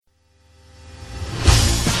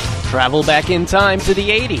Travel back in time to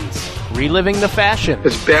the 80s, reliving the fashion.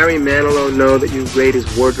 Does Barry Manilow know that you raid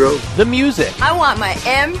his wardrobe? The music. I want my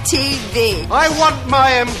MTV. I want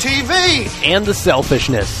my MTV. And the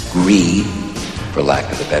selfishness. Greed, for lack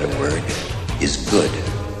of a better word, is good.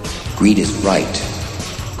 Greed is right.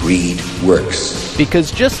 Greed works. Because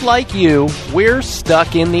just like you, we're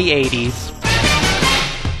stuck in the 80s.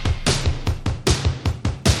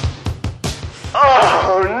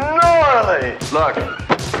 Oh, gnarly! Look,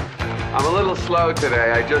 I'm a little slow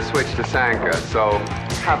today. I just switched to Sanka, so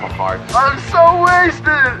have a heart. I'm so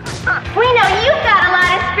wasted! We know you've got a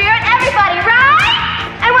lot of spirit, everybody,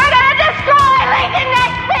 right? And we're gonna destroy Lincoln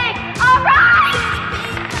next week, all right?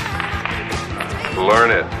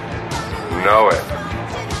 Learn it. Know it.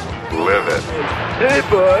 Live it. Hey,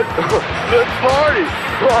 bud. Let's party.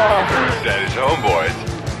 Daddy's home, boys.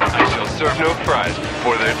 I shall serve no fries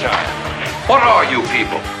before their time. What are you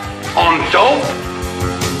people? On dope?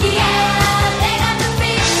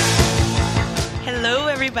 Hello,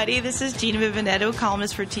 everybody. This is Gina Vivanetto,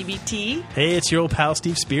 columnist for TBT. Hey, it's your old pal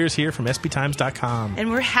Steve Spears here from SBTimes.com.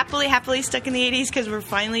 And we're happily stuck in the 80s because we're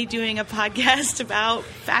finally doing a podcast about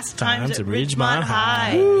Fast Times at Ridgemont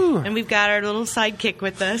High. And we've got our little sidekick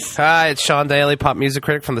with us. Hi, it's Sean Daly, pop music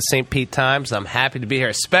critic from the St. Pete Times. I'm happy to be here,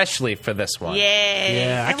 especially for this one. Yay.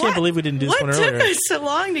 Yeah, I can't believe we didn't do this one earlier. What took us so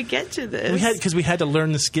long to get to this? Because we had to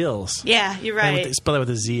learn the skills. Yeah, you're right. Spell it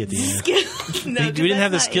with a Z at the end. Skills. No, we didn't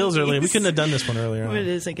have the skills earlier. We couldn't have done this one earlier on. It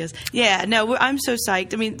is, I guess. Yeah, no, I'm so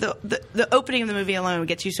psyched. I mean, the opening of the movie alone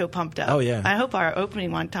gets you so pumped up. Oh, yeah. I hope our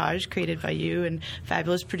opening montage, created by you and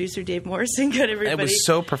fabulous producer Dave Morrison, got everybody. It was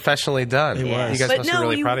so professionally done. It was. You guys must be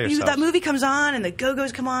really proud of yourselves. That movie comes on and the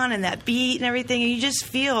Go-Go's come on and that beat and everything, and you just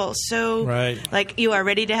feel so like you are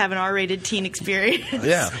ready to have an R-rated teen experience.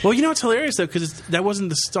 Yeah. Well, you know what's hilarious, though, because that wasn't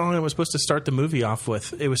the song that was supposed to start the movie off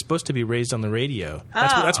with. It was supposed to be Raised on the Radio.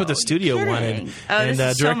 That's what the studio wanted. Oh, and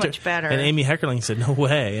this is director, so much better. And Amy Heckerling said, no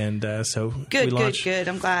way. And so we launched. Good.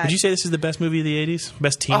 I'm glad. Would you say this is the best movie of the 80s?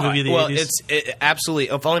 Best teen movie of the 80s? Well, it's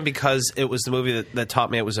absolutely, if only because it was the movie that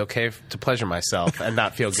taught me it was okay to pleasure myself and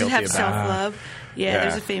not feel guilty have about self-love. Yeah,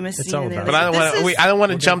 there's a famous scene in there. But I don't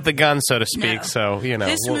want to jump the gun, so to speak. No. So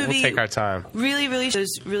we'll take our time. Really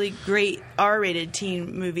shows really great R-rated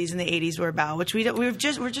teen movies in the 80s were about, which we're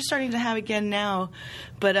just starting to have again now.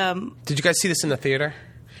 But did you guys see this in the theater?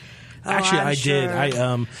 Actually, I did.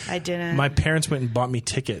 I didn't. My parents went and bought me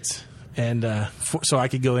tickets, and so I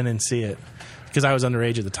could go in and see it. Because I was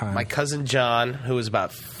underage at the time. My cousin John, who was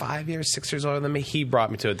about 5 years, 6 years older than me, he brought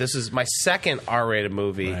me to it. This is my second R-rated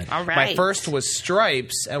movie. Right. All right. My first was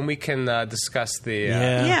Stripes, and we can discuss the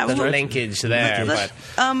linkage there. But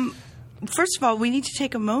first of all, we need to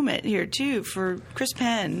take a moment here too for Chris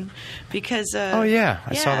Penn because I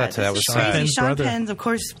saw that today. That was crazy. Sean Penn's, of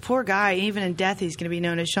course, poor guy. Even in death, he's going to be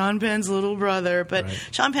known as Sean Penn's little brother. But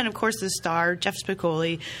Sean Penn, of course, the star. Jeff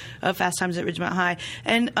Spicoli of Fast Times at Ridgemont High,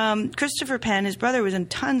 and Christopher Penn, his brother, was in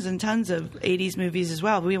tons and tons of '80s movies as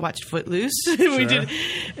well. We watched Footloose. We did,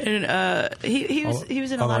 and he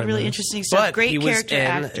was in a lot of really interesting stuff. But Great character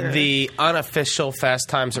actor. He was in the unofficial Fast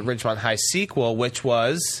Times at Ridgemont High sequel, which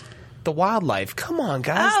was The Wildlife. Come on,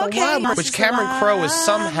 guys. Oh, okay. The Wildlife. Which Cameron Crowe was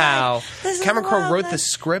somehow... Cameron Crowe wrote the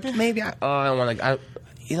script, maybe? I don't want to...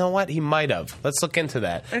 You know what? He might have. Let's look into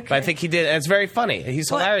that. Okay. But I think he did. And it's very funny. He's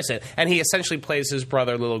hilarious. And he essentially plays his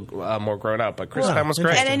brother a little more grown up. But Chris Penn was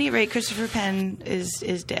great. At any rate, Christopher Penn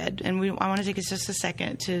is dead. And I want to take just a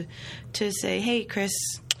second to say, hey, Chris...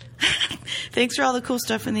 Thanks for all the cool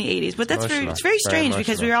stuff in the 80s. But it's very strange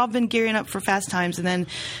because we've all been gearing up for Fast Times, and then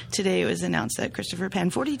today it was announced that Christopher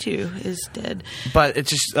Penn, 42, is dead. But it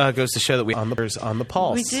just goes to show that we on the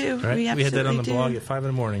pulse. We do. Right? We had that on the blog at 5 in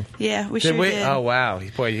the morning. Yeah, we did. Oh, wow.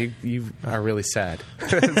 Boy, you are really sad.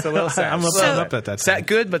 It's a little sad. I'm up at that. Sad,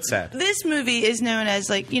 good, but sad. This movie is known as,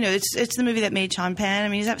 it's the movie that made Sean Penn. I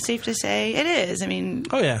mean, is that safe to say? It is. I mean...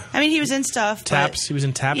 Oh, yeah. I mean, he was in stuff. Taps. He was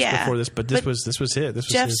in Taps before this, but this was it. This was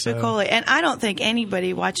Jeff his, Spicoli. And I don't think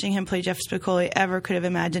anybody watching him play Jeff Spicoli ever could have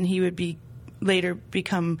imagined he would be later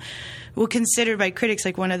become considered by critics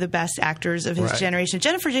like one of the best actors of his generation.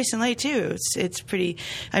 Jennifer Jason Leigh too. It's pretty.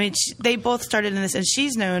 I mean, they both started in this, and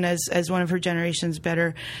she's known as one of her generation's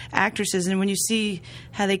better actresses. And when you see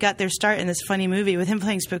how they got their start in this funny movie with him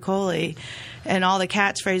playing Spicoli and all the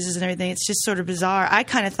catchphrases and everything, it's just sort of bizarre. I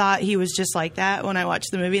kind of thought he was just like that when I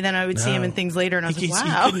watched the movie. Then I would see him in things later, and I was like,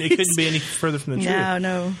 wow, it couldn't be any further from the truth.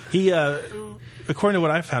 No. He. According to what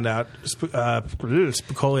I found out,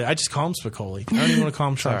 Spicoli, I just call him Spicoli. I don't even want to call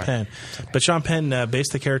him Sean Penn. But Sean Penn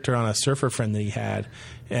based the character on a surfer friend that he had.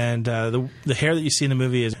 And the hair that you see in the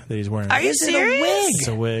movie is that he's wearing. Are you serious? wig. It's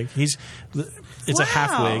a wig. It's a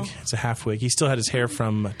half wig. It's a half wig. He still had his hair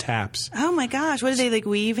from Taps. Oh my gosh! What did they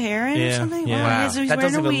weave hair in or something? Yeah. Wow. That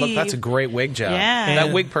doesn't even look. That's a great wig job. Yeah.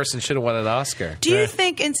 That wig person should have won an Oscar. Do you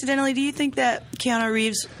think, incidentally, that Keanu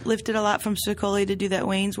Reeves lifted a lot from Spicoli to do that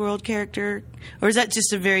Wayne's World character, or is that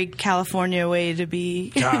just a very California way to be?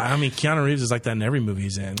 God, I mean, Keanu Reeves is like that in every movie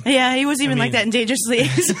he's in. Yeah, he was even like that in Dangerous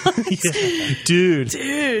Liaisons. Yeah.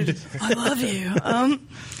 Dude, I love you.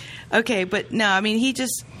 Okay, but no, I mean,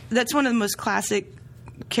 that's one of the most classic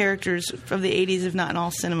characters of the 80s, if not in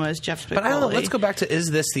all cinema, is Jeff Spicoli. But I don't know. Let's go back to, is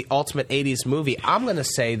this the ultimate 80s movie? I'm going to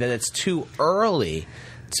say that it's too early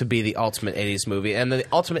to be the ultimate 80s movie, and the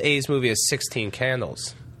ultimate 80s movie is 16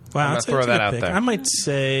 Candles. Wow, I'm going to throw that out there. I might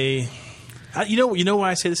say, you know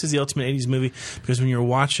why I say this is the ultimate 80s movie? Because when you're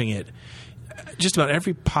watching it, just about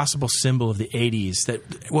every possible symbol of the 80s, that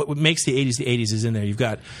what makes the 80s is in there. You've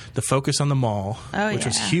got the focus on the mall, which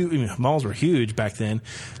was huge. I mean, malls were huge back then.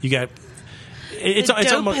 You got it's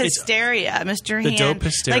dope hysteria, Mr. Hand. Dope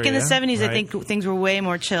hysteria, like in the 70s, I think things were way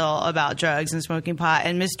more chill about drugs and smoking pot,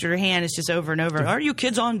 and Mr. Hand is just over and over. Are you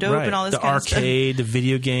kids on dope and all this kind of stuff? The arcade, the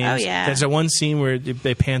video games. Oh, yeah. There's that one scene where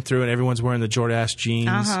they pan through and everyone's wearing the Jordache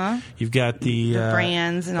jeans. You've got the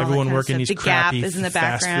brands and all everyone that kind working of these stuff. The crappy Gap is in the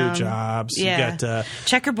fast background. food jobs. Yeah. You've got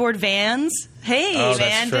checkerboard vans. Hey,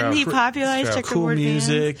 man, didn't he popularize checkerboard cool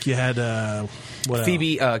music. vans? You had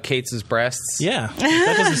Phoebe Cates' breasts. Yeah,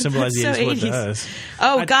 that doesn't symbolize the 80s. So What it does.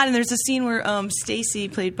 Oh, God, and there's a scene where Stacy,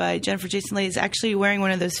 played by Jennifer Jason Leigh, is actually wearing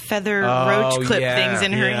one of those feather roach clip things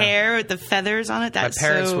in her hair with the feathers on it. My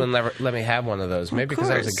parents wouldn't let me have one of those. Maybe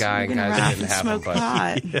because I was a guy and guys didn't have them.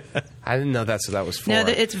 But I didn't know that's what that was for. No,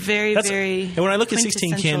 it's very, very. And when I look at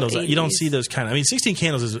 16 Candles, 80s. you don't see those kind of. I mean, 16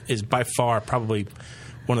 Candles is by far probably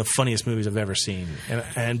one of the funniest movies I've ever seen.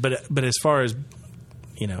 But as far as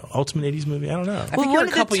ultimate 80s movie, I don't know. I think you're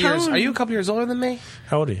a couple years. Are you a couple years older than me?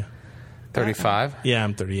 How old are you? 35. Yeah,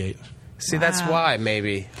 I'm 38. See, that's why,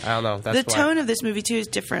 maybe. I don't know. That's the tone of this movie, too, is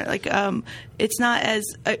different. Like, it's not as,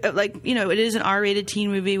 it is an R-rated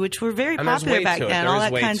teen movie, which were very popular back then. All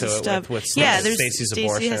that kinds of stuff. With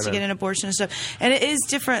Stacey has to get an abortion and stuff. And it is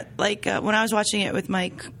different. Like, when I was watching it with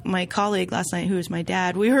my colleague last night, who is my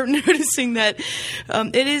dad, we were noticing that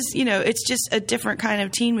it is, it's just a different kind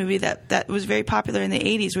of teen movie that was very popular in the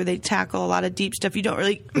 80s, where they tackle a lot of deep stuff. You don't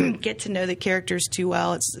really get to know the characters too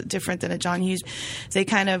well. It's different than a John Hughes. They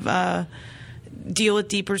kind of deal with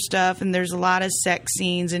deeper stuff, and there's a lot of sex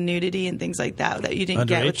scenes and nudity and things like that you didn't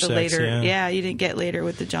get with the later. Yeah, you didn't get later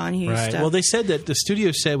with the John Hughes stuff. Well, they said that the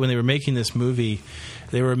studio said when they were making this movie,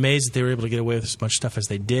 they were amazed that they were able to get away with as much stuff as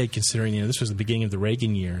they did, considering this was the beginning of the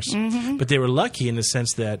Reagan years. Mm-hmm. But they were lucky in the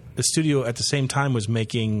sense that the studio at the same time was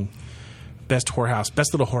making Best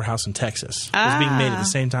Little Whorehouse in Texas. It was being made at the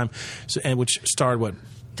same time, which starred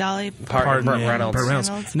Dolly Parton, Burt Reynolds.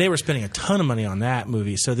 And they were spending a ton of money on that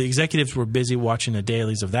movie. So the executives were busy watching the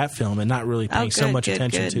dailies of that film and not really paying so much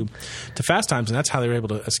attention to Fast Times. And that's how they were able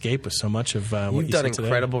to escape with so much of what You've you done see today.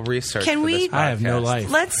 incredible research. Can we? I have no life.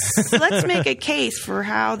 Let's make a case for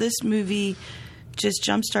how this movie just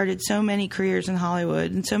jump-started so many careers in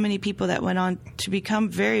Hollywood and so many people that went on to become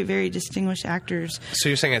very, very distinguished actors. So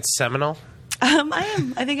you're saying it's seminal?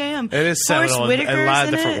 I think I am. It is seminal in a lot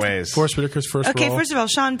of different ways. Forrest Whitaker's first role. Okay, first of all,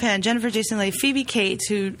 Sean Penn, Jennifer Jason Leigh, Phoebe Cates,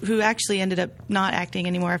 who actually ended up not acting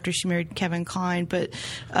anymore after she married Kevin Kline, but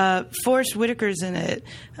Forrest Whitaker's in it.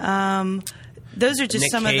 Those are just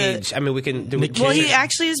Nick some Cage. of the. I mean, we can do. Well, he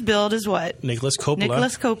actually is billed as what? Nicholas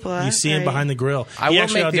Coppola. You see him behind the grill. I will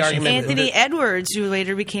make the argument. Anthony Edwards, who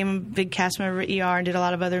later became a big cast member of ER and did a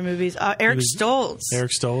lot of other movies. Eric Stoltz.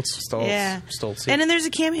 Yeah. Stoltz. And then there's a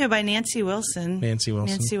cameo by Nancy Wilson. Nancy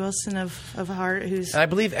Wilson of Heart, who's. I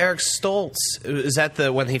believe Eric Stoltz is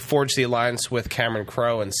that when he forged the alliance with Cameron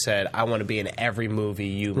Crowe and said, "I want to be in every movie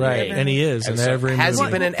you made." Right, and he is in every movie. Has he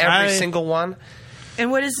been in every single one? And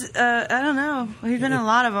what is, I don't know. He's been in a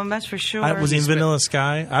lot of them, that's for sure. Was he in Vanilla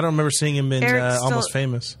Sky? I don't remember seeing him in Almost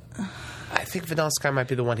Famous. I think Vanilla Sky might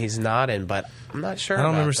be the one he's not in, but I'm not sure I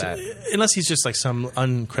don't about remember that. Unless he's just like some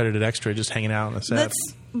uncredited extra just hanging out on the set.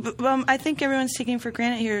 I think everyone's taking for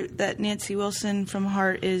granted here that Nancy Wilson from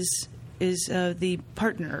Heart is the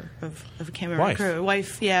partner of Cameron Crowe.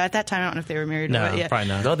 Wife. Yeah, at that time I don't know if they were married. No, or not. Probably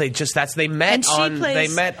not. No, they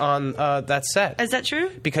met on that set. Is that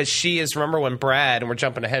true? Because she is. Remember when Brad, and we're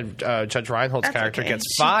jumping ahead, Judge Reinhold's character gets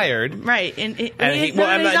fired. Right, he's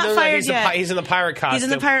not fired yet. He's in the pirate costume. He's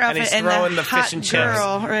in the pirate outfit, and he's throwing the fish and chips.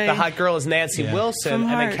 Right. The hot girl is Nancy Wilson,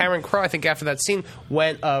 and then Cameron Crowe, I think after that scene,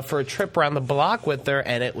 went for a trip around the block with her,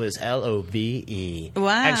 and it was LOVE. Wow.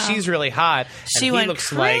 And she's really hot. She and went he looks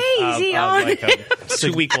crazy. like Way on. Like a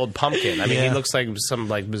 2-week-old pumpkin. I mean, he looks like some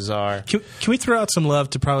bizarre. Can we throw out some love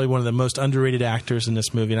to probably one of the most underrated actors in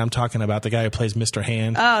this movie? And I'm talking about the guy who plays Mr.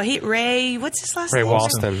 Hand. Oh, Ray. What's his last name? Ray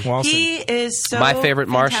Walston. He is so my favorite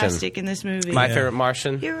fantastic Martian in this movie. My favorite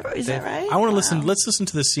Martian. Is that right? I want to listen. Let's listen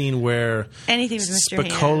to the scene where anything with Mr.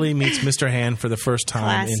 Spicoli meets Mr. Hand for the first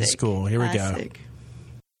time in school. Here we go.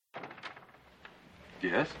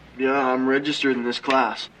 Yes? Yeah, I'm registered in this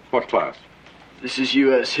class. What class? This is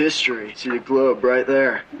U.S. history. See the globe right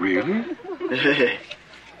there. Really? Hey.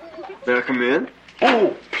 May I come in?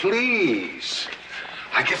 Oh, please.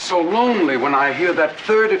 I get so lonely when I hear that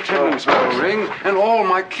third attendance bell ring and all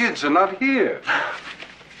my kids are not here.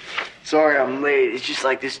 Sorry I'm late. It's just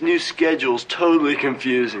like this new schedule's totally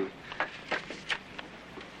confusing.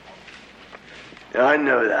 Yeah, I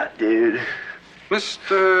know that, dude.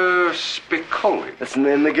 Mr. Spicoli. That's the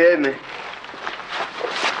name they gave me.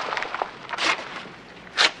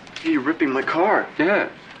 Hey, you're ripping my card. Yeah.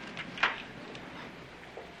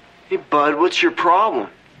 Hey, bud, what's your problem?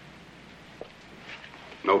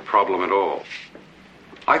 No problem at all.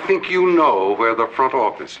 I think you know where the front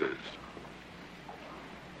office is.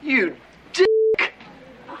 You dick!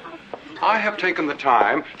 I have taken the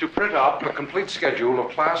time to print out a complete schedule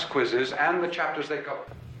of class quizzes and the chapters they cover.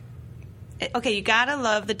 Okay, you gotta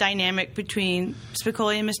love the dynamic between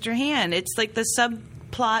Spicoli and Mr. Hand. It's like the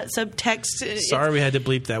subtext. Sorry we had to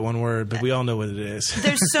bleep that one word, but we all know what it is.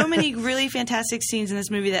 There's so many really fantastic scenes in this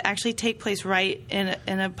movie that actually take place right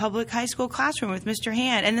in a public high school classroom with Mr.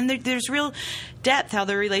 Hand. And then there's real depth, how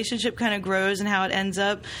their relationship kind of grows and how it ends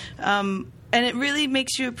up. And it really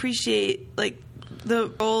makes you appreciate, like,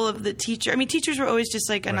 the role of the teacher. I mean, teachers were always just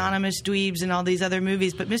like anonymous dweebs in all these other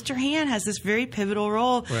movies, but Mr. Hand has this very pivotal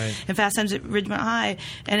role in Fast Times at Ridgemont High.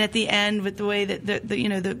 And at the end, with the way that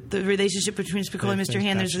the relationship between Spicoli and Mr.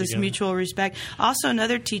 Hand, there's this mutual respect. Also,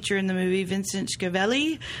 another teacher in the movie, Vincent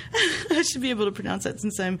Schiavelli. I should be able to pronounce that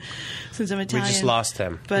since I'm Italian. We just lost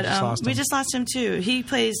him. But we just lost him too. He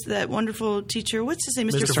plays that wonderful teacher. What's his name?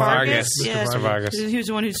 Mr. Vargas. Yeah, Mr. Vargas. He was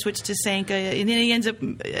the one who switched to Sanka, and then he ends up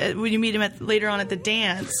when you meet him later on at the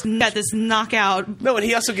dance. Got this knockout. No, and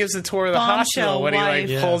he also gives the tour of the hospital when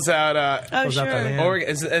he pulls out. Pulls out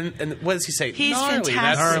and what does he say? He's gnarly.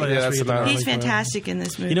 fantastic. He's fantastic in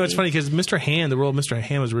this movie. You know, it's funny because Mr. Hand, the role of Mr.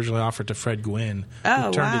 Hand, was originally offered to Fred Gwynne. Oh,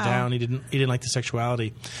 who turned it down. He didn't like the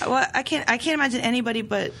sexuality. Well, I can't imagine anybody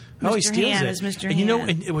but Mr. Hand as Mr. Hand. And you know,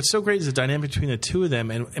 and what's so great is the dynamic between the two of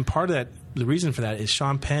them, and part of that, the reason for that is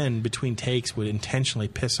Sean Penn between takes would intentionally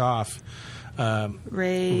piss off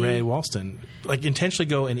Ray Walston, like intentionally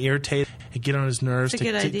go and irritate and get on his nerves to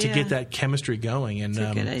get that chemistry going. And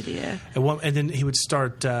it's a good idea. And then he would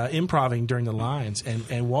start improvising during the lines, and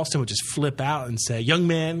Walston would just flip out and say, "Young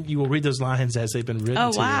man, you will read those lines as they've been written."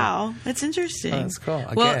 Oh, to wow, you. That's interesting. Oh, that's cool.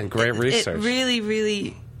 Again, great research. It really,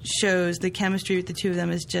 really shows the chemistry with the two of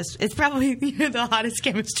them is just—it's probably the hottest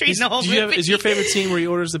chemistry in the whole movie. Is your favorite scene where he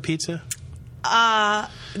orders the pizza?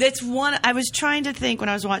 That's one. I was trying to think when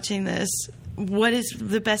I was watching this, what is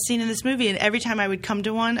the best scene in this movie? And every time I would come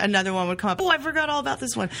to one, another one would come up. Oh, I forgot all about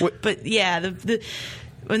this one. But yeah,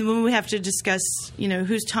 when we have to discuss,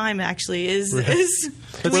 whose time actually is.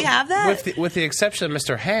 Do we have that? With the exception of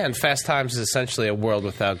Mr. Hand, Fast Times is essentially a world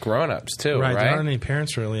without grown-ups, too, right? There aren't any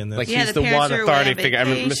parents really in this. Like, he's the one authority figure. I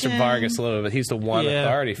mean, Mr. Vargas a little bit, but he's the one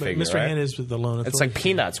authority figure, Mr. Hand is the lone authority. It's like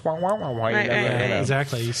Peanuts. Right.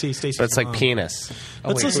 Exactly. You see Stacey's But it's like mom. Penis.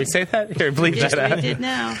 Can we say that? Here, bleep that out. We did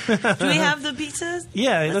now. Do we have the pizzas?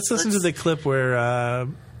 Yeah, let's listen to the clip where...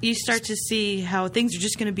 you start to see how things are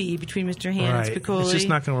just going to be between Mr. Hand and Spicoli. It's just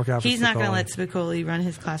not going to work out for He's not going to Spicoli. let Spicoli run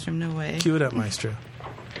his classroom, no way. Cue it up, Maestro.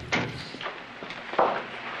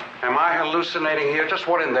 Am I hallucinating here? Just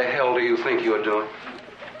what in the hell do you think you're doing?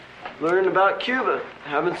 Learning about Cuba,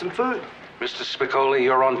 having some food. Mr. Spicoli,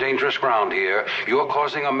 you're on dangerous ground here. You're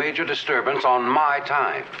causing a major disturbance on my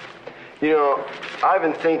time. I've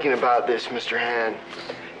been thinking about this, Mr. Hand.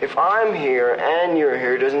 If I'm here and you're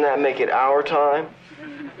here, doesn't that make it our time?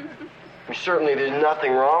 Certainly there's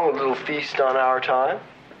nothing wrong with a little feast on our time.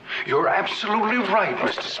 You're absolutely right,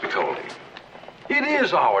 Mr. Spicoli. It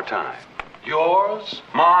is our time. Yours,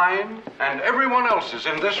 mine, and everyone else's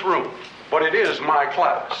in this room. But it is my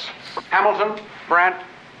class. Hamilton, Brandt,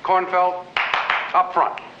 Kornfeld, up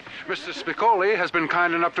front. Mr. Spicoli has been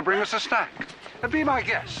kind enough to bring us a snack. Be my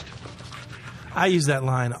guest. I use that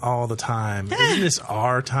line all the time. Isn't this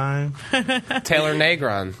our time? Taylor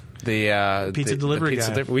Negron. The pizza delivery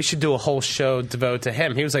guy. We should do a whole show devoted to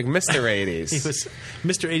him. He was like Mr. 80s. He was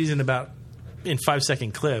Mr. 80s in about in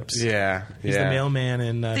 5-second clips. Yeah, he's the mailman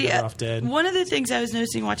in Better Off Dead. One of the things I was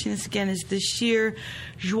noticing watching this again is the sheer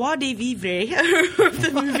joie de vivre of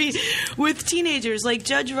the movie with teenagers. Like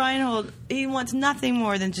Judge Reinhold, he wants nothing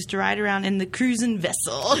more than just to ride around in the cruising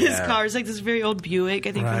vessel. His car is like this very old Buick,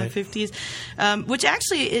 I think from the 50s, which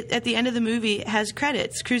actually at the end of the movie has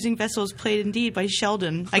credits. Cruising vessel is played indeed by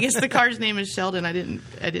Sheldon. I guess the car's name is Sheldon. I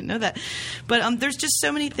didn't know that, but there's just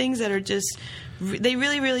so many things that are just they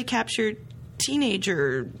really captured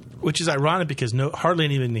teenager. Which is ironic because hardly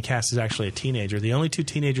anyone in the cast is actually a teenager. The only 2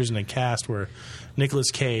 teenagers in the cast were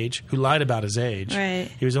Nicolas Cage, who lied about his age.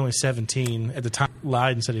 Right. He was only 17 at the time.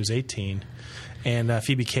 Lied and said he was 18. And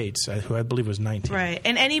Phoebe Cates, who I believe was 19. Right.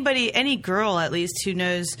 And any girl at least who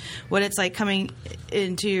knows what it's like coming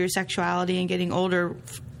into your sexuality and getting older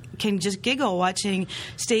can just giggle watching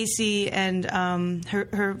Stacy and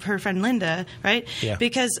her friend Linda, right? Yeah.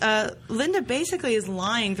 Because Linda basically is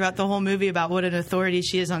lying throughout the whole movie about what an authority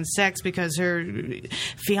she is on sex because her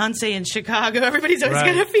fiance in Chicago, everybody's always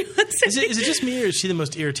got a fiance. Is it just me, or is she the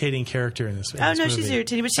most irritating character in this? No, she's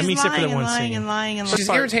irritating, but she's lying and lying. She's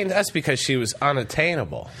irritating to us because she was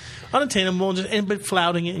unattainable. Unattainable, but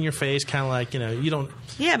flouting it in your face, kind of like, you don't.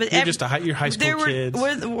 Yeah, but you're just you're high school kids.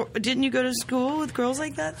 Didn't you go to school with girls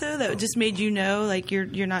like that though? That just made you know, like you're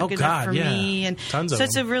not good enough for me, and tons of them.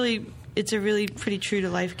 It's a really pretty true to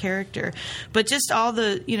life character. But just all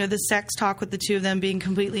the the sex talk with the two of them being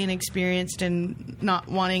completely inexperienced and not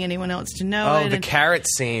wanting anyone else to know it. Oh, the carrot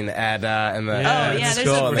scene at in the there's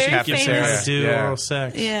school, a very famous oral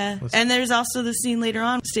sex. Yeah, and there's also the scene later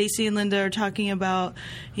on. Stacy and Linda are talking about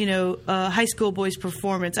high school boys'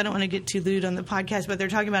 performance. I don't want to get too lewd on the podcast, but they're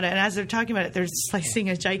talking about it. And as they're talking about it, they're slicing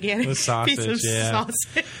a gigantic piece of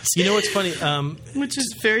sausage. You know what's funny? Which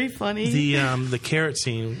is very funny. The carrot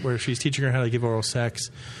scene where she's teaching her how to give oral sex.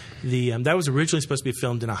 That was originally supposed to be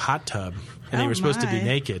filmed in a hot tub, and they were supposed to be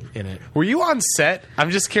naked in it. Were you on set? I'm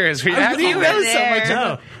just curious. How do you know so much?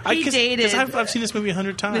 No, he dated. I've seen this movie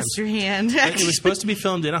 100 times. Mr. Hand. It was supposed to be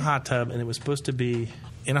filmed in a hot tub, and it was supposed to be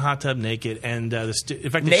in a hot tub naked. And in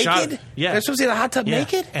fact, they shot it. Yeah, they're supposed to be in a hot tub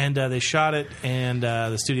naked. And they shot it, and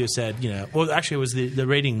the studio said, well, actually, it was the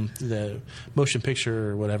rating, the motion picture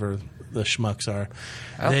or whatever the schmucks are.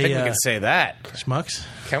 I don't think we can say that. Schmucks?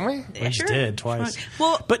 Can we? We just did twice.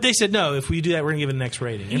 Well, but they said no. If we do that, we're going to give it an X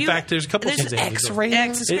rating. In fact, there's a couple of things. X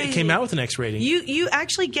rating. It came out with an X rating. You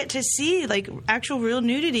actually get to see like actual real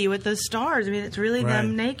nudity with the stars. I mean, it's really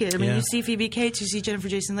them naked. I mean, you see Phoebe Cates, you see Jennifer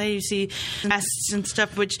Jason Leigh, you see masks and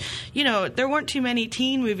stuff. Which there weren't too many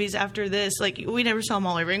teen movies after this. Like we never saw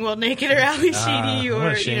Molly Ringwald naked or Ali Sheedy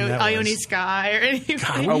or Ione Skye or anything.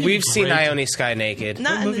 God, we've seen Ione Skye naked.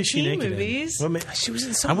 Not in the teen movies. She was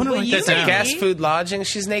in some. I want to write that down. Gas Food Lodging.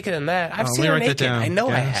 She's naked in that. I've seen her naked. I know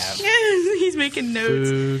I have. Yeah, he's making notes.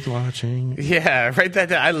 Food Lodging. Yeah, write that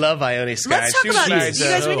down. I love Ione Skye. Let's talk about you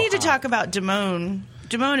guys. We need to talk about Damone.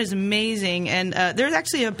 Damone is amazing, and there's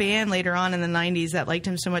actually a band later on in the 90s that liked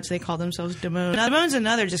him so much they called themselves Damone. Now, Damone's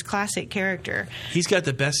another just classic character. He's got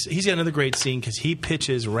another great scene because he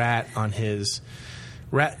pitches Rat on his.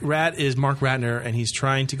 Rat is Mark Ratner, and he's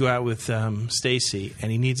trying to go out with Stacy,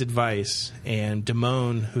 and he needs advice. And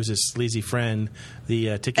Damone, who's his sleazy friend,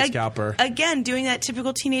 the ticket scalper, again doing that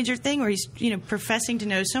typical teenager thing where he's professing to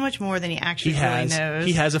know so much more than he actually really knows.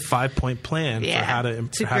 He has a 5-point plan for how to.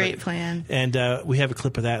 It's a great plan, and we have a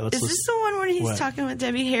clip of that. Is this the one where he's talking with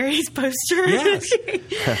Debbie Harry's poster? Yes,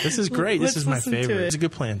 this is great. This is my favorite. It's a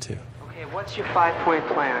good plan too. Okay, what's your 5-point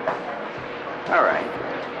plan? All right.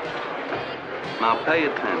 Now pay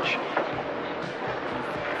attention.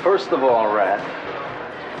 First of all, Rat,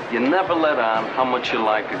 you never let on how much you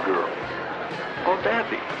like a girl. Oh,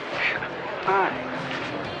 Debbie. Hi.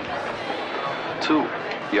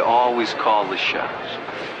 2, you always call the shots.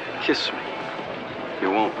 Kiss me. You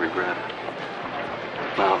won't regret it.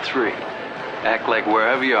 Now 3, act like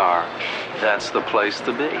wherever you are, that's the place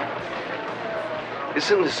to be.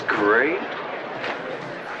 Isn't this great?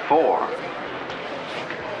 4,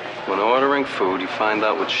 when ordering food, you find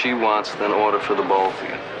out what she wants, then order for the both of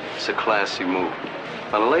you. It's a classy move.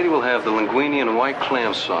 Now, the lady will have the linguine and white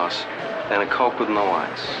clam sauce and a Coke with no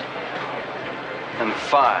ice. And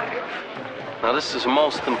 5, now this is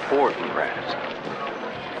most important, Rat.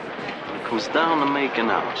 When it comes down to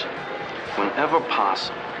making out, whenever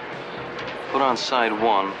possible, put on side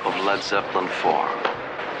 1 of Led Zeppelin 4.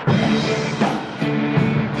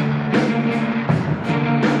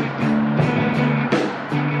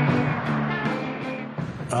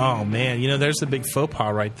 Oh, man. There's the big faux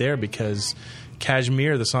pas right there because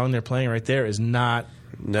Kashmir, the song they're playing right there, is not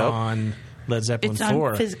on Led Zeppelin It's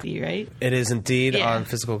 4. on physically, right? It is indeed Yeah. on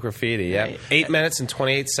Physical Graffiti. Yeah, Right. 8 minutes and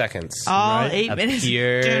 28 seconds. All Right. 8 minutes.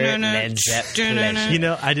 Pure Led Zeppelin. You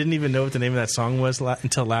know, I didn't even know what the name of that song was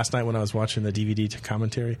until last night when I was watching the DVD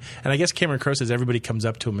commentary. And I guess Cameron Crowe says everybody comes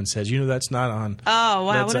up to him and says, "You know, that's not on." Oh, wow,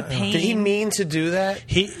 Led what a Zeppelin." pain. Did he mean to do that?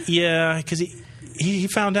 Because he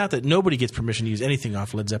found out that nobody gets permission to use anything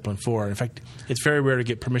off Led Zeppelin 4. In fact, it's very rare to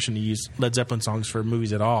get permission to use Led Zeppelin songs for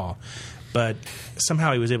movies at all. But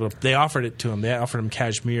somehow he was able to. They offered it to him. They offered him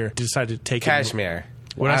Kashmir. He decided to take Kashmir.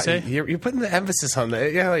 What did I say? You're putting the emphasis on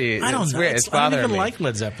that. You know, I don't it's know. weird. It's I don't bothering even me. like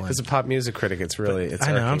Led Zeppelin. As a pop music critic, it's really. It's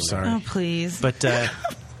I know. irking I'm me. sorry. Oh, please.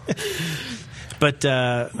 But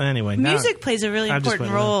anyway, now- Music plays a really I just important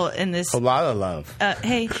went role in this. A lot of love.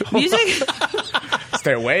 Hey, music.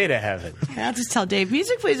 Stairway to Heaven. I'll just tell Dave.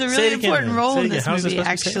 Music plays a Say really it again, important then. role Say it in again. this How's movie. this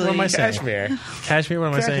supposed to say? Actually, What am I saying? Kashmir. Kashmir. What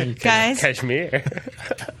am I saying? Guys. Kashmir.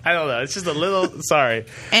 I don't know. It's just a little. Sorry.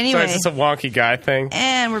 Anyway. Sorry, it's just a wonky guy thing.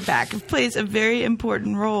 And we're back. It plays a very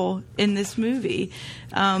important role in this movie.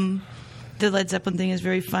 The Led Zeppelin thing is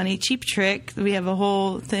very funny. Cheap Trick. We have a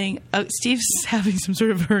whole thing. Steve's having some sort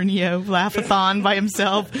of hernia laugh-a-thon by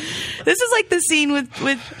himself. This is like the scene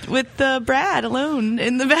with Brad alone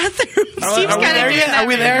in the bathroom. Steve's kind of doing that. Are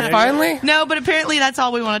we there finally? No, but apparently that's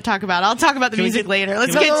all we want to talk about. I'll talk about the music later.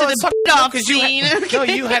 Let's get to the off scene. No,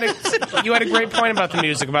 you had a great point about the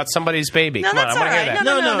music, about somebody's baby. No, Come on, that's I all want to hear right.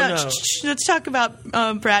 that. No. Shh. Let's talk about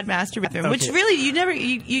Brad masturbating, which really you never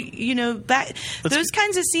you know that those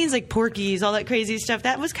kinds of scenes like Porky's, all that crazy stuff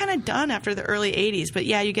that was kind of done after the early '80s. But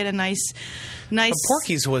yeah, you get a nice. But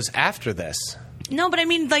Porky's was after this. No, but I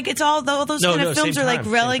mean, like it's all those kind of films are like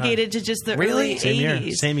relegated to just the early Same year,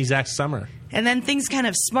 '80s. same exact summer. And then things kind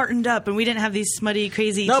of smartened up, and we didn't have these smutty,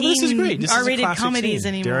 crazy No, but this is great. This is a R-rated classic comedies scene.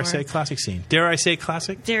 anymore. Dare I say classic scene? Dare I say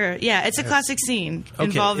classic? Yeah, it's a classic scene Okay,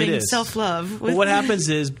 involving it is. self-love. Well, what happens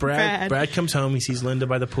is Brad comes home. He sees Linda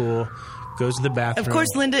by the pool, goes to the bathroom. Of course,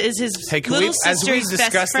 Linda is his little as we sister's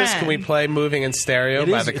discuss best friend. this, can we play "Moving in Stereo"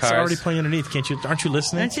 by the It's Cars? already playing underneath. Can't you? Aren't you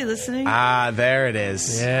listening? Aren't you listening? Ah, there it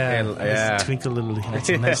is. Yeah, yeah. Twinkle little. That's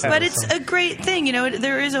a nice But little it's song. a great thing, you know.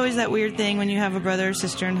 There is always that weird thing when you have a brother or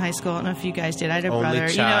sister in high school. I don't know if you guys did. I had a Only brother,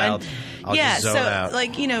 child. you know, and I'll yeah. just zone So, out.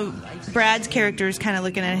 like, you know, Brad's character is kind of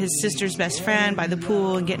looking at his sister's best friend by the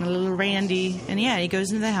pool and getting a little randy, and yeah, he goes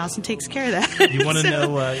into the house and takes care of that. You want to So-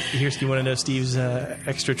 know? You want to know Steve's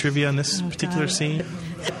extra trivia on this particular scene?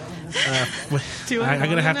 Do I I'm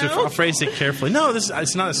going to have know? to phrase it carefully. No,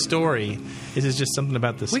 it's not a story. This is just something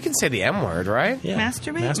about this. We can say the M word, right? Yeah.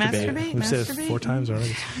 Masturbate. We've said it 4 times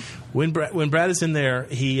already. When Brad is in there,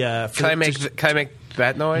 he Can I make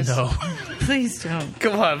that noise? No. Please don't.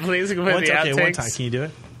 Come on, please. Come on, One the time, outtakes. Can you do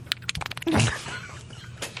it?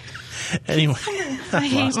 Anyway, I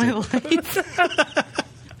hate my life.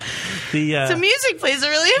 the So music plays a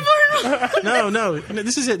really important role. no.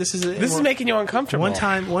 This is it. This is making you uncomfortable. One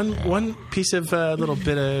time, one piece of little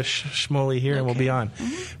bit of schmoly here, and we'll be on.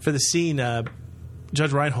 For the scene,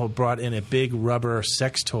 Judge Reinhold brought in a big rubber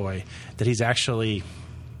sex toy that he's actually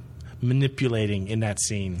manipulating in that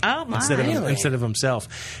scene. Oh, my. Instead of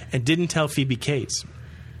himself, and didn't tell Phoebe Cates.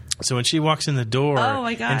 So when she walks in the door Oh,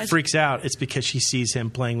 my gosh. and freaks out, it's because she sees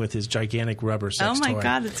him playing with his gigantic rubber sex Oh my toy.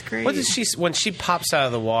 God, that's great. What does she when she pops out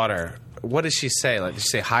of the water? What does she say? Like, does she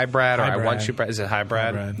say "Hi, Brad" or Hi, "I Brad. want you, Brad"? Is it "Hi,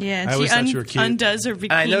 Brad"? Brad. Yeah, and I she always thought you were cute. undoes her bikini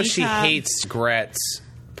And I know she top. hates Gret's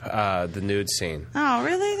the nude scene. Oh,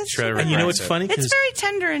 really? That's Really so And you know what's aggressive. funny? It's 'Cause very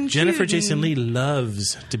tender and Jennifer cute Jason and- Leigh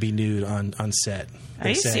loves to be nude on set. Are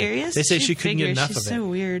you serious? They say she couldn't get figures. enough She's of it. so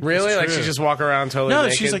weird. Really? It's Like true. she just walk around totally No,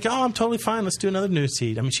 naked? she's like, oh, I'm totally fine. Let's do another nude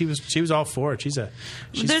scene. I mean, she was all for it. She's There's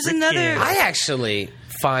freaking- another- I actually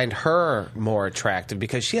find her more attractive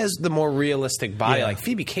because she has the more realistic body. Yeah. Like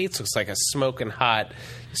Phoebe Cates looks like a smoking hot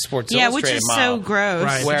Sports Yeah, which Illustrated is model. so gross.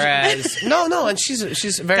 Right. Whereas no, and she's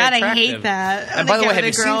very God, attractive. I hate that. And by the way, Like, have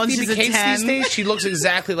you the girl seen and Phoebe she's a Cates 10. these days? She looks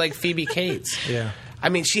exactly like Phoebe Cates. Yeah. I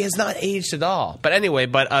mean, she has not aged at all. But anyway,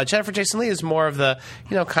 Jennifer Jason Leigh is more of the,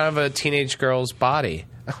 kind of a teenage girl's body.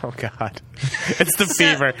 Oh, God. It's the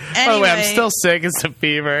fever. By the way, I'm anyway, still sick. It's the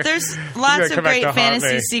fever. There's It's lots gonna of come back great to haunt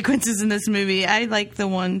fantasy me. sequences in this movie. I like the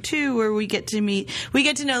one too where we get to know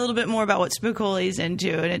a little bit more about what Spicoli's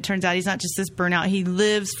into, and it turns out he's not just this burnout. He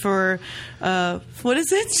lives for what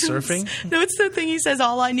is it? Surfing? No, it's the thing he says.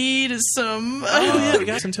 All I need is some. Oh, yeah, we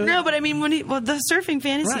got into it. No, but I mean the surfing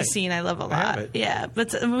fantasy Right. scene I love a I have lot. it. Yeah,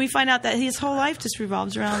 but when we find out that his whole life just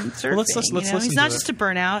revolves around surfing. Well, let's you know? listen He's not to just it. a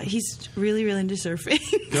burnout. He's really, really into surfing.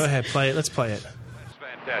 Go ahead, play it. Let's play it.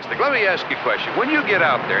 Fantastic. Let me ask you a question. When you get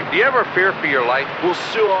out there, do you ever fear for your life? Well,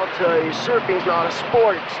 Sue, I'll tell you, surfing's not a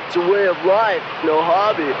sport. It's a way of life, no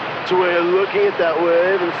hobby. It's a way of looking at that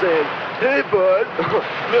wave and saying, Hey, bud,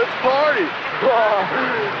 let's party.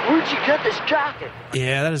 Where'd you get this jacket?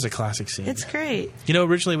 Yeah, that is a classic scene. It's great. You know,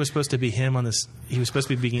 originally it was supposed to be him on this. He was supposed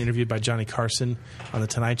to be being interviewed by Johnny Carson on The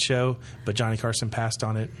Tonight Show, but Johnny Carson passed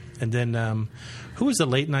on it. And then, who was the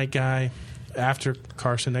late night guy after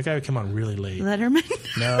Carson? That guy would come on really late. Letterman?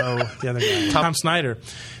 No, the other guy. Tom Snyder.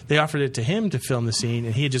 They offered it to him to film the scene,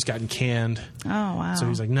 and he had just gotten canned. Oh, wow. So he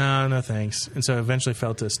was like, no thanks. And so eventually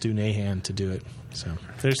fell to Stu Nahan to do it. So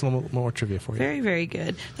there's a little more trivia for you. Very, very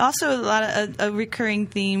good. Also, a lot of a recurring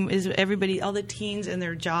theme is everybody, all the teens and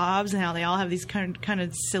their jobs, and how they all have these kind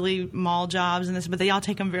of silly mall jobs and this, but they all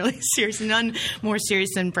take them really seriously. None more serious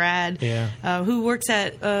than Brad, who works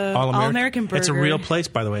at All American Burger. It's a real place,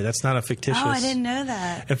 by the way. That's not a fictitious. Oh, I didn't know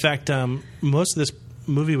that. In fact, most of this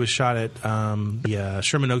movie was shot at the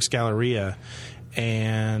Sherman Oaks Galleria.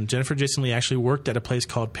 And Jennifer Jason Leigh actually worked at a place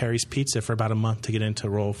called Perry's Pizza for about a month to get into a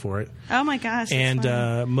role for it. Oh my gosh! And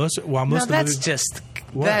most of the that's movie, just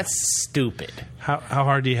that's stupid. How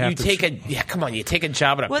hard do you have to take you take a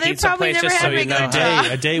job at a well, pizza place just so you know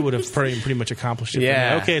a day would have pretty much accomplished it.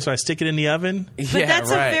 Yeah. Okay, so I stick it in the oven. But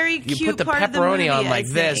that's right. a very cute you put the part pepperoni of the movie, on like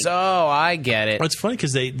this. Oh, I get it. Well, it's funny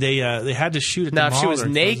because they had to shoot at now the if mall. she was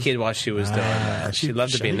naked while she was doing that, she'd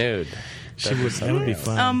love to be nude. That would be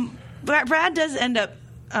fun. Brad does end up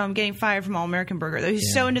getting fired from All American Burger, though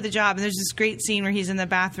he's so into the job. And there's this great scene where he's in the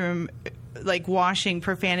bathroom, like washing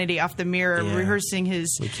profanity off the mirror, rehearsing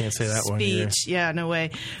his we can't say that speech. Yeah, no way.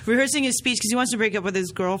 Rehearsing his speech because he wants to break up with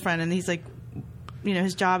his girlfriend, and he's like,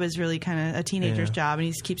 his job is really kind of a teenager's job, and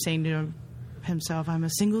he keeps saying to himself, "I'm a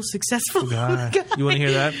single, successful guy." You want to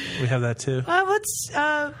hear that? We have that too.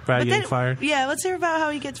 Brad getting fired. Yeah, let's hear about how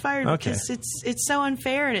he gets fired because it's so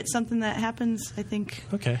unfair, and it's something that happens, I think.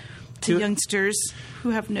 Okay. To youngsters who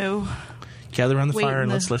have no gather around the weight fire and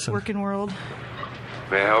in let's listen. Working world.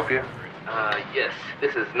 May I help you? Yes.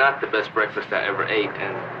 This is not the best breakfast I ever ate,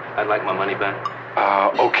 and I'd like my money back.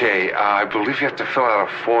 Okay. I believe you have to fill out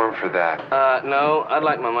a form for that. No. I'd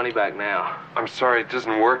like my money back now. I'm sorry, it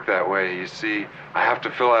doesn't work that way. You see, I have to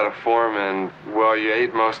fill out a form, and, well, you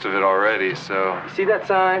ate most of it already, so... You see that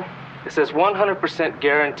sign? It says 100%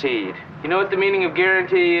 guaranteed. You know what the meaning of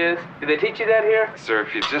guarantee is? Did they teach you that here? Sir,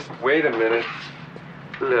 if you just wait a minute...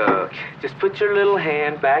 Look, just put your little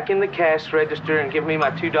hand back in the cash register and give me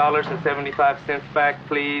my $2.75 back,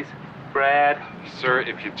 please, Brad. Sir,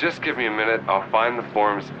 if you just give me a minute, I'll find the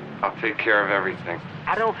forms. I'll take care of everything.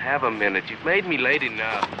 I don't have a minute. You've made me late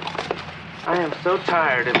enough. I am so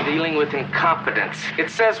tired of dealing with incompetence.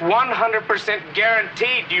 It says 100%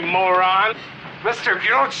 guaranteed, you moron. Mister, if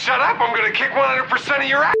you don't shut up, I'm going to kick 100% of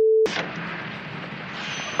your ass.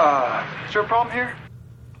 Is there a problem here?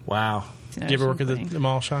 Wow. Did you ever work at the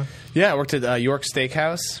mall, Sean? Yeah, I worked at York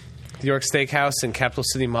Steakhouse. The York Steakhouse in Capital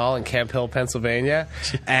City Mall in Camp Hill, Pennsylvania.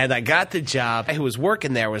 And I got the job. Who was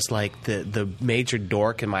working there was like the major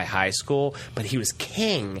dork in my high school, but he was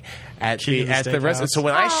king at the restaurant. So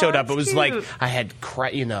when I showed up, it was like I had,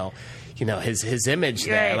 his image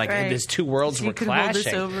there. His two worlds were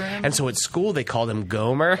clashing. And so at school, they called him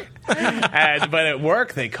Gomer. But at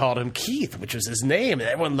work, they called him Keith, which was his name. And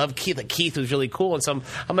everyone loved Keith. Like, Keith was really cool. And so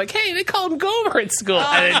I'm like, hey, they call him Gomer at school.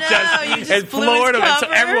 And it floored him. And so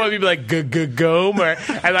everyone would be like, Gomer.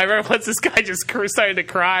 And I remember once this guy just started to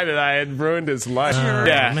cry that I had ruined his life.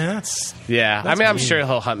 I'm sure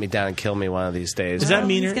he'll hunt me down and kill me one of these days. Is that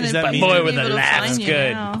meaner? Is that meaner? Boy, with a laugh. That's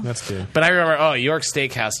good. That's good. But I remember, York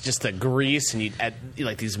Steakhouse, just the grease, and you'd add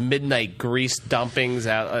these midnight grease dumpings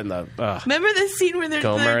out in the. Remember the scene where they're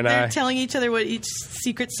telling each other what each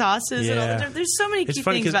secret sauce is? Yeah. And all there's so many cute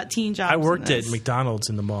things about teen jobs. I worked at McDonald's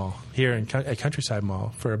in the mall here at Countryside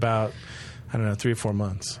Mall for about 3 or 4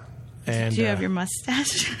 months. And do you have your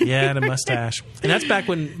mustache? Yeah, and a mustache. And that's back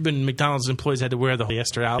when McDonald's employees had to wear the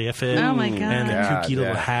Yester outfit. Oh my god! And the kooky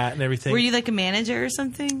little hat and everything. Were you like a manager or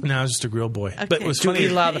something? No, I was just a grill boy. Okay. But it was funny. funny. Did you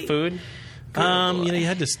eat a lot of the food? You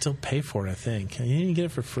had to still pay for it, I think. You didn't get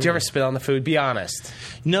it for free. Did you ever spit on the food? Be honest.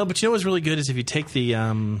 No, but you know what's really good is if you take the...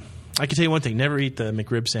 I can tell you one thing. Never eat the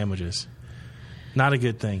McRib sandwiches. Not a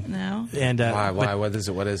good thing. No? And why? What is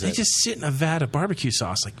it? They just sit in a vat of barbecue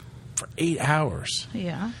sauce for 8 hours.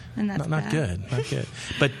 Yeah, and that's not good. Not good.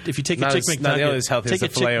 But if you take a chicken McNugget... Not nearly as healthy as a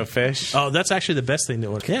filet of fish. Oh, that's actually the best thing to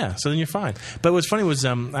order. Yeah, so then you're fine. But what's funny was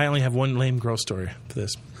I only have one lame girl story for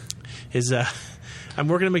this. I'm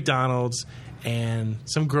working at McDonald's, and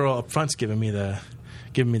some girl up front's giving me the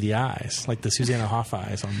eyes, like the Susanna Hoff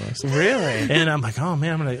eyes almost. Really? And I'm like, oh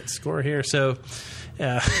man, I'm gonna score here. So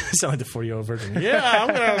sound like the 40-year-old virgin. Yeah, I'm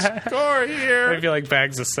gonna score here. I feel like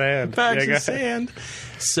bags of sand. Bags of sand.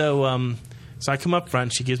 So So I come up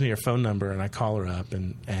front. She gives me her phone number, and I call her up,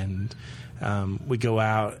 and we go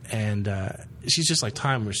out, and she's just like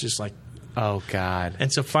time. She's just like, oh God.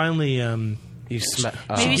 And so finally, maybe she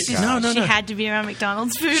had to be around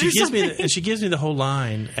McDonald's food. She gives me the whole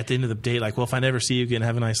line at the end of the date, like, well, if I never see you again,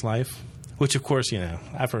 have a nice life. Which, of course,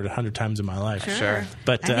 I've heard 100 times in my life. Sure.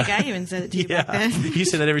 But I think I even said it to you back then. You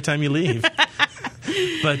say that every time you leave.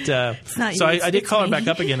 But so I did call her back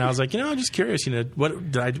up again. I was like, I'm just curious.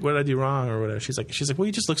 What did I do wrong or whatever? She's like, well,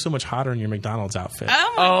 you just look so much hotter in your McDonald's outfit.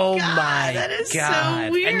 Oh my God, that is so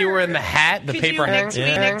weird. And you were in the hat, the paper next week.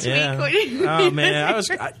 Oh man,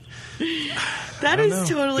 That is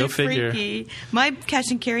totally freaky. My cash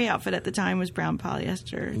and carry outfit at the time was brown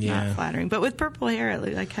polyester. Not flattering, but with purple hair,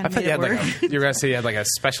 I kind of made it work. You were going to say you had like a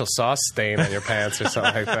special sauce stain on your pants or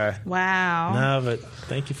something like that. Wow. No, but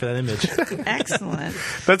thank you for that image. Excellent.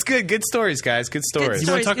 That's good. Good stories, guys. Good stories.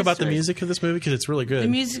 You want to talk about the music of this movie because it's really good. The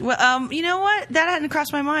music. Well, you know what? That hadn't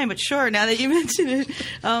crossed my mind, but sure. Now that you mention it,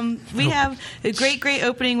 we have a great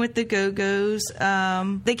opening with the Go-Go's.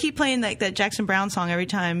 They keep playing like that Jackson Browne song every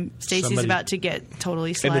time Stacy's about to get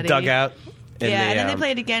totally slutty. In the dugout. And then they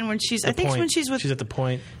play it again when she's. I think when she's with. She's at the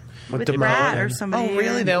point. With Brad or somebody. Oh,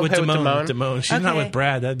 really? They'll play with Damone? She's not with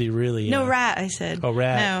Brad. That'd be really... No, Rat, I said. Oh,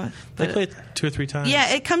 Rat. No. They play it 2 or 3 times.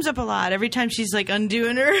 Yeah, it comes up a lot. Every time she's like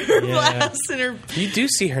undoing her blouse and her... You do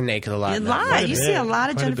see her naked a lot. A lot. You see a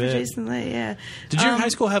lot of Jennifer Jason Leigh, yeah. Did your high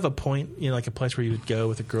school have a point, like a place where you would go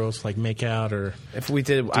with the girls, like make out or... If we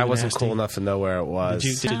did, I wasn't cool enough to know where it was.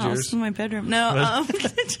 Did yours? In my bedroom. No,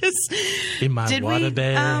 just... In my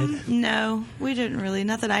waterbed? No, we didn't really.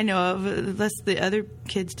 Not that I know of, unless the other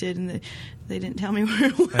kids did, and they didn't tell me where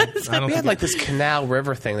it was. We had like this Canal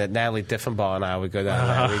River thing that Natalie Diffenbaugh and I would go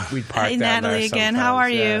down there. We'd park down there. Hey, Natalie, again. How are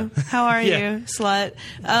you? How are you, slut?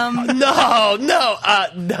 No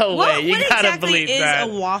way. You gotta believe that. What exactly is a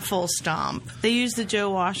waffle stomp? They use the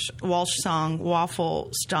Joe Walsh song,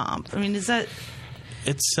 Waffle Stomp. I mean, is that...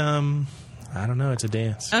 It's, I don't know. It's a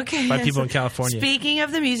dance. Okay. By people in California. Speaking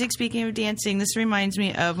of the music, speaking of dancing, this reminds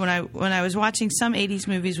me of when I was watching some 80s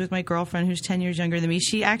movies with my girlfriend who's 10 years younger than me.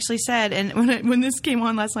 She actually said, and when this came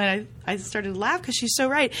on last night, I started to laugh because she's so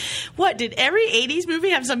right. What, did every 80s movie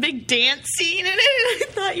have some big dance scene in it? And I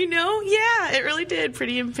thought, yeah, it really did.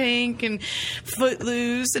 Pretty in Pink and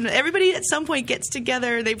Footloose. And everybody at some point gets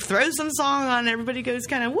together. They throw some song on and everybody goes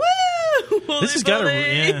kind of, woo! This has got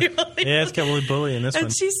it's got Wooly Bully in this one.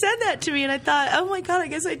 And she said that to me, and I thought, oh my God, I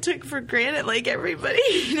guess I took for granted like everybody.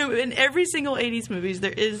 In every single 80s movies,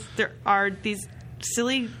 there are these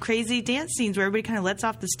silly, crazy dance scenes where everybody kind of lets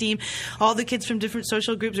off the steam. All the kids from different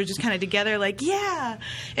social groups are just kind of together, like, yeah.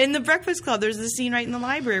 In The Breakfast Club, there's this scene right in the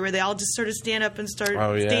library where they all just sort of stand up and start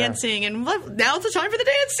dancing, and now it's the time for the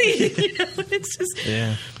dance scene. It's just...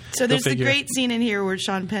 Yeah. So there's the great scene in here where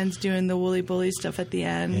Sean Penn's doing the Wooly Bully stuff at the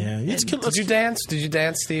end. Yeah. Did you dance? Did you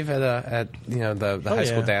dance, Steve, at the high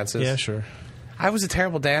school dances? Yeah, sure. I was a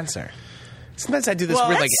terrible dancer. Sometimes I do this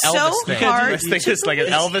weird like so Elvis thing. Hard. I think it's like an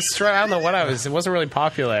Elvis strut. I don't know what I was. It wasn't really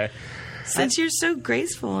popular. Since you're so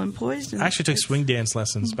graceful and poised. I actually took swing dance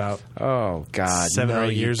lessons about 7 or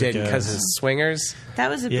 8 years ago. Because of swingers. That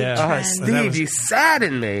was a big trend. Oh, Steve, you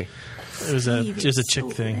saddened me. It was a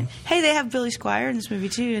chick thing. Hey, they have Billy Squier in this movie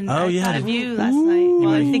too. And I thought of you last night.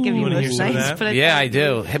 Well, I think of you most nights. But I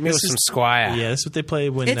do. Hit me with some Squier. Yeah, that's what they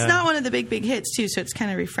play when. It's not one of the big hits too, so it's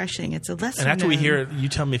kind of refreshing. It's a lesson. And after we hear it, you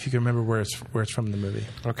tell me if you can remember where it's from in the movie.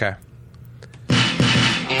 Okay.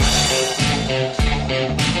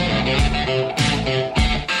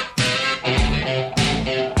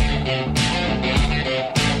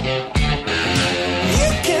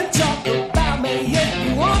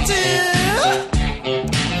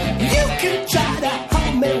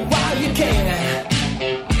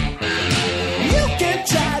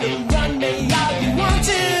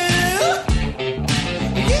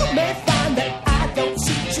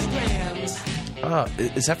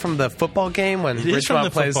 Is that from the football game when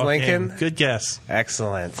Ridgemont plays Lincoln? Game. Good guess.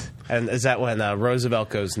 Excellent. And is that when Roosevelt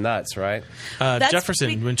goes nuts, right?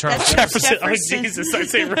 Jefferson, when Charles Jefferson. Oh, Jesus, I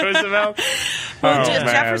say Roosevelt.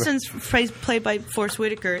 Jefferson's played by Forrest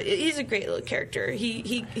Whitaker. He's a great little character.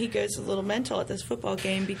 He goes a little mental at this football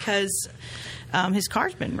game because his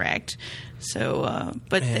car's been wrecked. So, and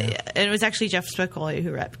it was actually Jeff Spicoli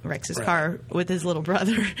who wrecks his car with his little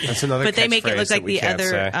brother. That's another. But they make it look like the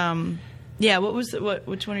other. Yeah,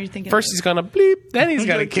 which one are you thinking? First he's gonna bleep, then he's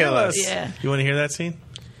gonna kill us. Yeah. You want to hear that scene?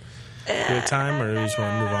 Do you have time, or do you just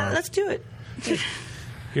want to move on? Let's do it.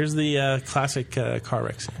 Here's the classic car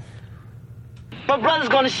wreck scene. My brother's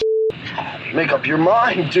gonna Make up your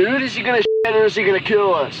mind, dude. Is he gonna or is he gonna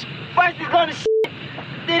kill us? First he's gonna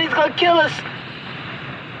then he's gonna kill us.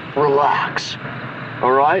 relax.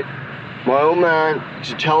 All right? My old man,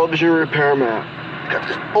 he's a television repairman. Got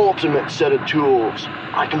this ultimate set of tools.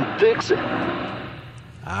 I can fix it.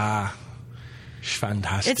 Ah,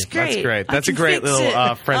 fantastic. It's great. That's great. That's a great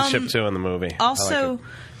little friendship, too, in the movie. Also,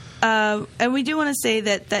 and we do want to say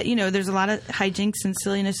that there's a lot of hijinks and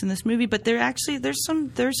silliness in this movie, but there's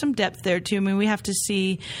some depth there, too. I mean, we have to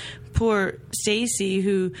see poor Stacy,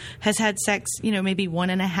 who has had sex, maybe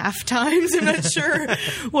 1.5 times. I'm not sure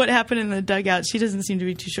what happened in the dugout. She doesn't seem to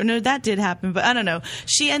be too sure. No, that did happen, but I don't know.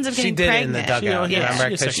 She ends up getting pregnant. She did it in the dugout. Remember?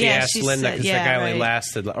 Because she asked Linda, because the guy only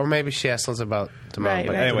lasted, or maybe she asked Linda about tomorrow.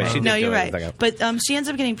 But anyway, she did. No, you're right. Dugout. But she ends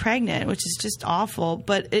up getting pregnant, which is just awful.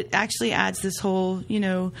 But it actually adds this whole,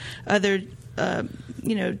 other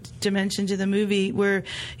dimension to the movie where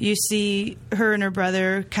you see her and her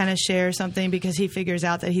brother kind of share something because he figures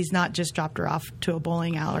out that he's not just dropped her off to a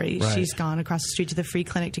bowling alley. Right. She's gone across the street to the free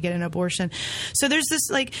clinic to get an abortion. So there's this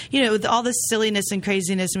all this silliness and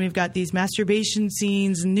craziness, and we've got these masturbation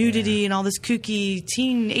scenes and nudity and all this kooky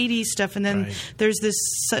teen 80s stuff, and then there's this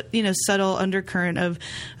subtle undercurrent of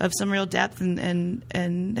some real depth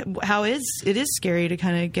and how it is scary to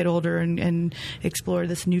kind of get older and explore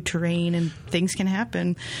this new terrain, and things can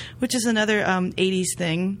happen, which is another 80s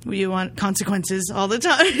thing. You want consequences all the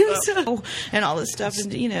time, and all this stuff,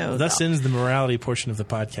 and Thus ends the morality portion of the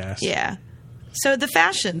podcast. Yeah. So the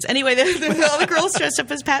fashions. Anyway, all the girls dressed up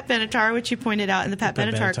as Pat Benatar, which you pointed out in the Pat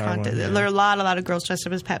Benatar contest. There are a lot of girls dressed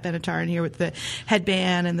up as Pat Benatar in here with the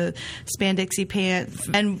headband and the spandexy pants.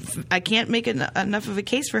 And I can't make enough of a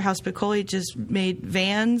case for how Spicoli just made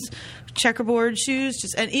Vans, checkerboard shoes,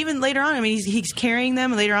 and even later on, I mean, he's carrying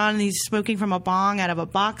them. Later on, and he's smoking from a bong out of a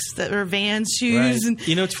box that are Vans shoes. Right.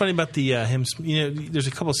 And what's funny about the him? There's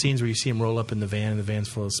a couple scenes where you see him roll up in the van, and the van's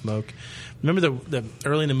full of smoke. Remember the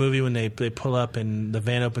early in the movie when they pull up and the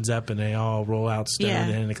van opens up and they all roll out stoned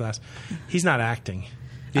in the glass? He's not acting.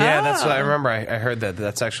 Yeah, that's what I remember. I heard that.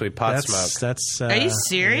 That's actually pot smoke. Are you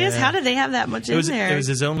serious? Yeah. How did they have that much in there? It was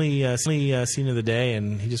his only scene of the day,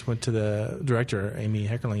 and he just went to the director, Amy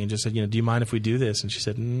Heckerling, and just said, do you mind if we do this? And she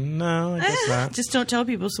said, no, I guess not. Just don't tell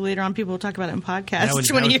people, so later on people will talk about it in podcasts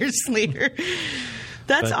 20 years later.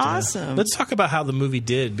 That's awesome. Let's talk about how the movie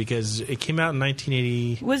did, because it came out in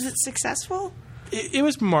 1980. Was it successful? It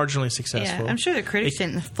was marginally successful. Yeah, I'm sure the critics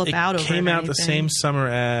didn't flip out over it. It came out the same summer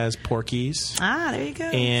as Porky's. There you go.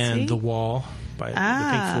 And The Wall by the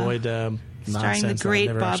Pink Floyd starring the great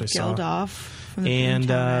Bob Geldof. From the and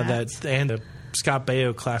the Scott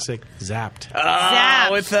Baio classic Zapped.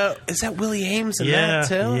 Zapped. Is that Willie Ames in that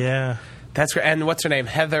too? Yeah. That's great. And what's her name?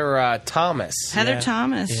 Heather Thomas. Heather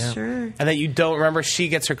Thomas, sure. And that you don't remember, she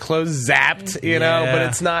gets her clothes zapped, but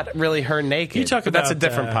it's not really her naked. You talk about that's a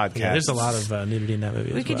different podcast. Yeah, there's a lot of nudity in that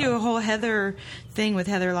movie. We could do a whole Heather thing with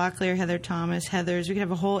Heather Locklear, Heather Thomas, Heathers. We could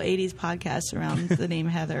have a whole 80s podcast around the name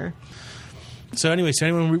Heather. So anyway,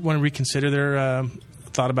 anyone want to reconsider their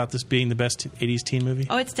thought about this being the best 80s teen movie?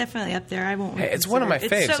 Oh, it's definitely up there. I won't. It's one of my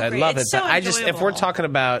faves. So I love it. So but if we're talking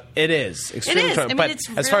about it is extremely enjoyable. But it's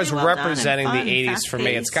as far as really representing well the 80s for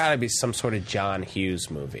me, it's fast-paced. got to be some sort of John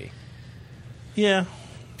Hughes movie. Yeah,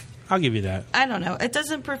 I'll give you that. I don't know. It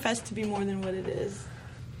doesn't profess to be more than what it is.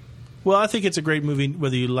 Well, I think it's a great movie,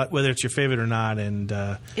 whether it's your favorite or not, and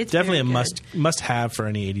It's definitely a very must have for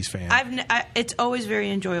any 80s fan. It's always very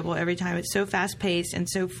enjoyable every time. It's so fast paced and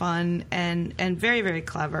so fun and very, very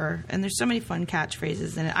clever. And there's so many fun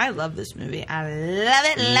catchphrases in it. I love this movie. I love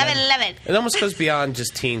it, love it, love it. It almost goes beyond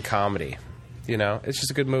just teen comedy. It's just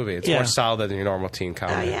a good movie. It's more solid than your normal teen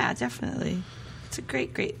comedy. Oh yeah, definitely. It's a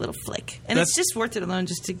great, great little flick. And it's just worth it alone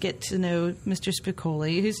just to get to know Mr.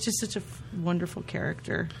 Spicoli, who's just such a wonderful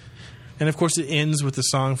character. And of course, it ends with the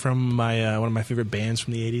song from one of my favorite bands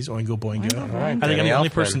from the 80s, Oingo Boingo. Oingo Boingo. I think I'm the only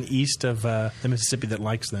person east of the Mississippi that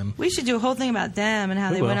likes them. We should do a whole thing about them and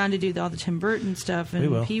how they went on to do all the Tim Burton stuff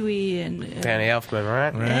and Pee Wee and Danny Elfman,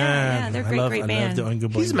 right? Yeah, they're a great band. I love the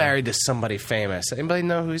Oingo Boingo. He's married to somebody famous. Anybody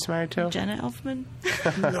know who he's married to? Jenna Elfman.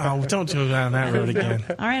 No, don't go down that road again.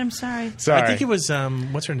 All right, I'm sorry. I think it was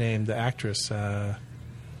what's her name, the actress.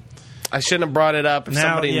 I shouldn't have brought it up. If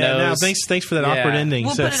somebody knows. Now, thanks for that awkward ending.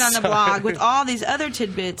 We'll put it on the blog with all these other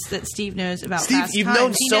tidbits that Steve knows about. Steve, past you've times.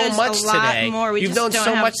 known He so knows much a lot today. More. You've known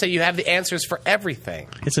so much that you have the answers for everything.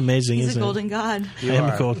 It's amazing. He's isn't a golden god. I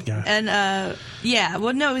am a golden god. And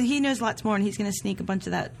he knows lots more, and he's going to sneak a bunch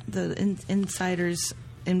of the insiders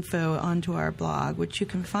info onto our blog, which you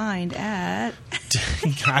can find at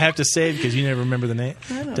I have to say it because you never remember the name.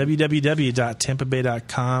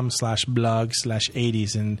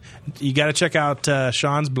 www.tampabay.com/blog/80s, and you got to check out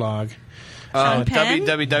Sean's blog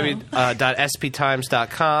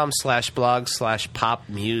www.sptimes.com/blog/pop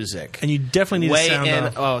music. And you definitely need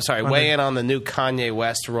to sound weigh in on the new Kanye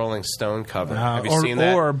West Rolling Stone cover. Have you seen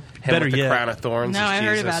that? Or Him better with the yet, crown of thorns. No, I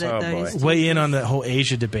heard about it. Oh, Though. boy. weigh in on the whole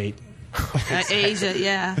Asia debate. Asia,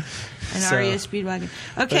 yeah. And So- Aria Speedwagon.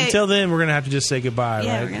 But Okay. until then, we're going to have to just say goodbye,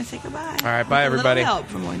 yeah, right? we're going to say goodbye. All right, bye, everybody. A little help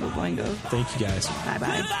from Boingo Boingo. Thank you, guys.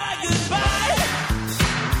 Bye-bye.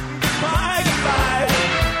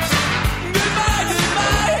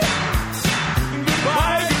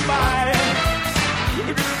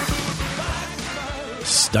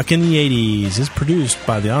 Stuck in the 80s is produced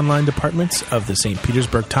by the online departments of the St.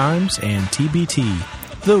 Petersburg Times and TBT.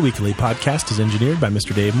 The weekly podcast is engineered by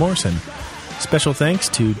Mr. Dave Morrison. Special thanks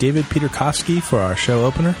to David Peterkowski for our show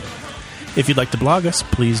opener. If you'd like to blog us,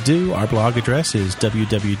 please do. Our blog address is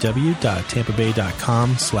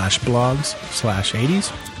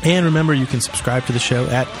www.tampabay.com/blogs/80s. And remember, you can subscribe to the show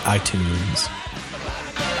at iTunes.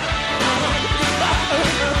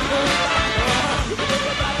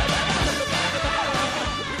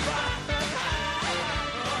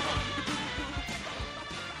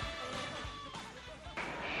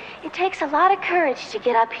 It takes a lot of courage to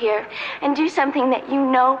get up here and do something that you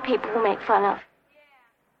know people will make fun of.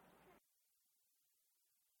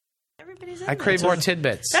 I crave more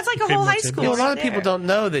tidbits. That's like a whole high school. You know, a lot right of people there. don't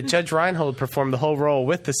know that Judge Reinhold performed the whole role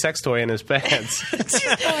with the sex toy in his pants.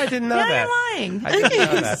 I didn't know Yeah, that. you're lying. I didn't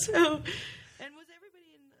know that. So,